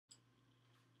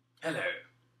Hello.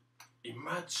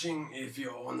 Imagine if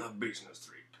you're on a business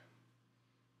trip.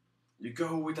 You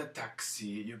go with a taxi,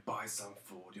 you buy some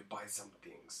food, you buy some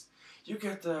things. You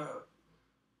get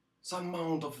some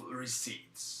amount of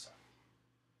receipts.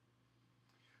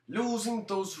 Losing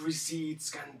those receipts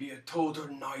can be a total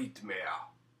nightmare.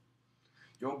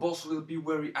 Your boss will be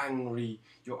very angry.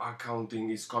 Your accounting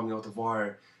is coming out of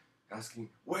wire, asking,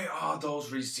 where are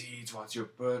those receipts what you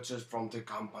purchased from the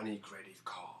company credit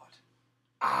card?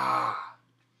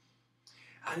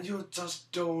 And you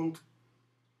just don't,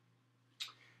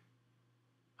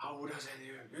 how would I say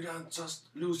you don't just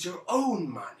lose your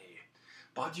own money,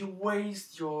 but you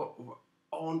waste your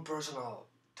own personal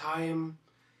time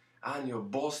and your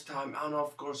boss time and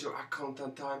of course your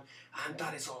accountant time, and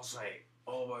that is also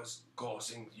always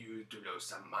causing you to lose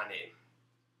some money.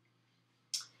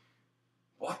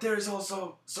 But there is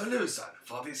also a solution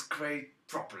for this great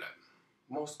problem,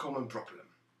 most common problem.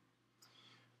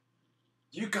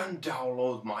 You can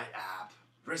download my app,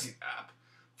 RecitApp,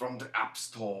 from the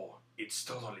Appstore. It's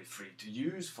totally free to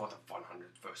use for the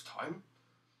 101st time.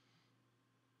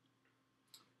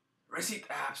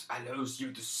 RecitApp allows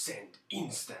you to send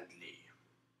instantly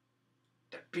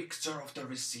the picture of the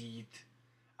receipt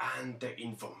and the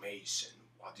information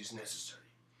what is necessary.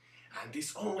 And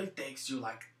this only takes you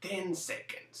like 10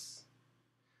 seconds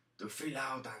to fill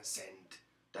out and send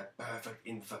the perfect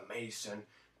information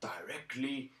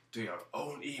directly to your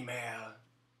own email,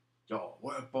 your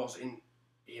work boss in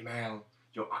email,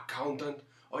 your accountant,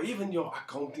 or even your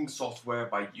accounting software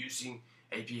by using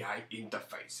API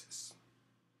interfaces.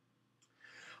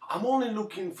 I'm only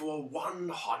looking for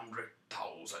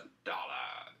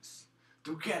 $100,000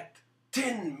 to get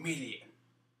 10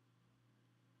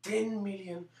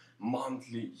 million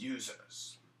monthly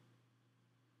users.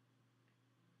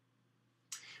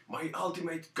 My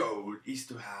ultimate goal is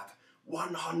to have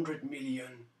 100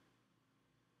 million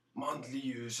monthly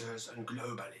users and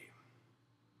globally,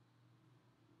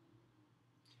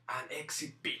 and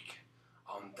exit big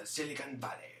on the Silicon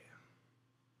Valley.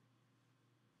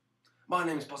 My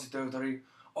name is Positotari.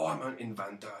 I'm an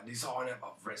inventor, designer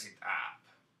of RecitApp.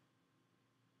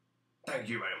 Thank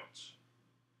you very much.